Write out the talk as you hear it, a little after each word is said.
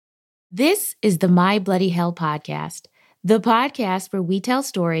This is the My Bloody Hell podcast, the podcast where we tell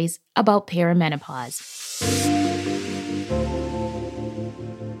stories about perimenopause.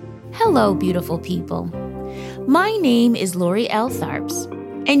 Hello, beautiful people. My name is Lori L. Tharps,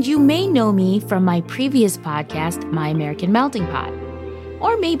 and you may know me from my previous podcast, My American Melting Pot.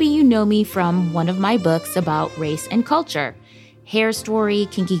 Or maybe you know me from one of my books about race and culture, Hair Story,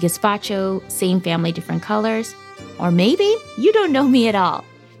 Kinky Gazpacho, Same Family, Different Colors. Or maybe you don't know me at all.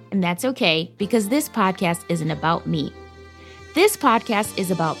 And that's okay, because this podcast isn't about me. This podcast is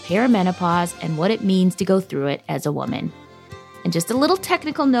about perimenopause and what it means to go through it as a woman. And just a little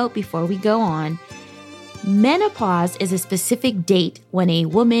technical note before we go on. Menopause is a specific date when a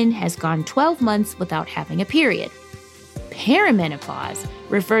woman has gone 12 months without having a period. Perimenopause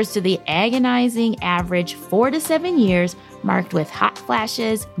refers to the agonizing average 4 to 7 years marked with hot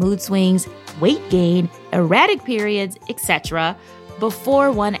flashes, mood swings, weight gain, erratic periods, etc.,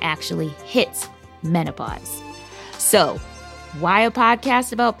 before one actually hits menopause. So, why a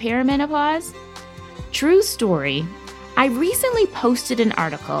podcast about perimenopause? True story, I recently posted an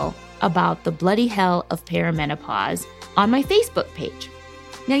article about the bloody hell of perimenopause on my Facebook page.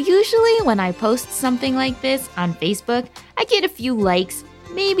 Now, usually when I post something like this on Facebook, I get a few likes,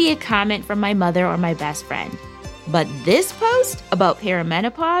 maybe a comment from my mother or my best friend. But this post about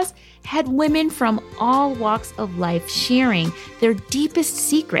perimenopause had women from all walks of life sharing their deepest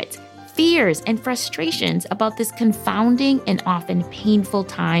secrets, fears, and frustrations about this confounding and often painful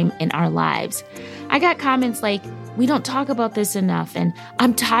time in our lives. I got comments like, "We don't talk about this enough," and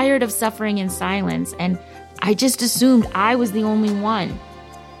 "I'm tired of suffering in silence," and "I just assumed I was the only one."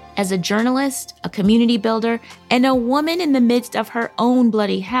 As a journalist, a community builder, and a woman in the midst of her own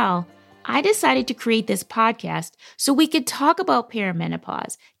bloody hell, I decided to create this podcast so we could talk about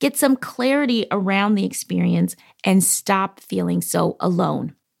perimenopause, get some clarity around the experience, and stop feeling so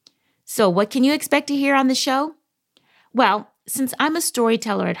alone. So what can you expect to hear on the show? Well, since I'm a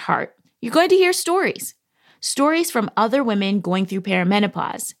storyteller at heart, you're going to hear stories. Stories from other women going through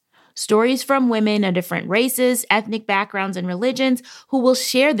perimenopause. Stories from women of different races, ethnic backgrounds, and religions who will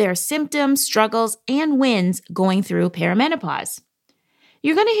share their symptoms, struggles, and wins going through perimenopause.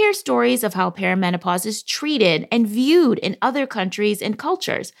 You're going to hear stories of how perimenopause is treated and viewed in other countries and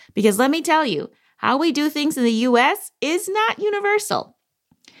cultures, because let me tell you, how we do things in the U.S. is not universal.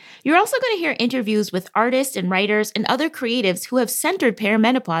 You're also going to hear interviews with artists and writers and other creatives who have centered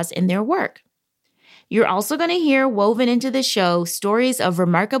perimenopause in their work. You're also going to hear woven into the show stories of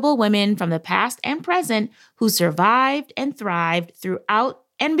remarkable women from the past and present who survived and thrived throughout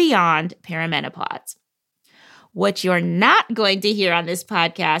and beyond perimenopause. What you're not going to hear on this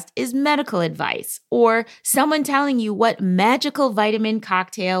podcast is medical advice or someone telling you what magical vitamin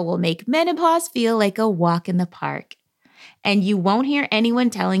cocktail will make menopause feel like a walk in the park. And you won't hear anyone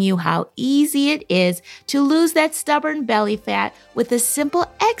telling you how easy it is to lose that stubborn belly fat with a simple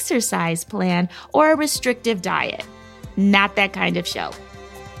exercise plan or a restrictive diet. Not that kind of show.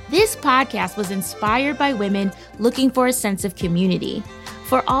 This podcast was inspired by women looking for a sense of community.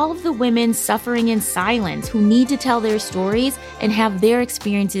 For all of the women suffering in silence who need to tell their stories and have their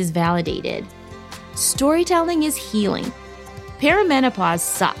experiences validated. Storytelling is healing. Perimenopause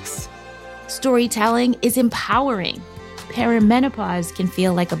sucks. Storytelling is empowering. Perimenopause can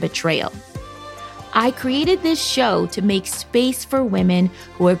feel like a betrayal. I created this show to make space for women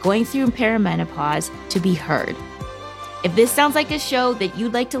who are going through perimenopause to be heard. If this sounds like a show that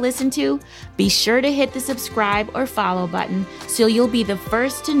you'd like to listen to, be sure to hit the subscribe or follow button so you'll be the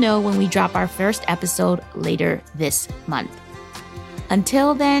first to know when we drop our first episode later this month.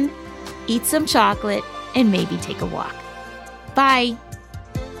 Until then, eat some chocolate and maybe take a walk. Bye.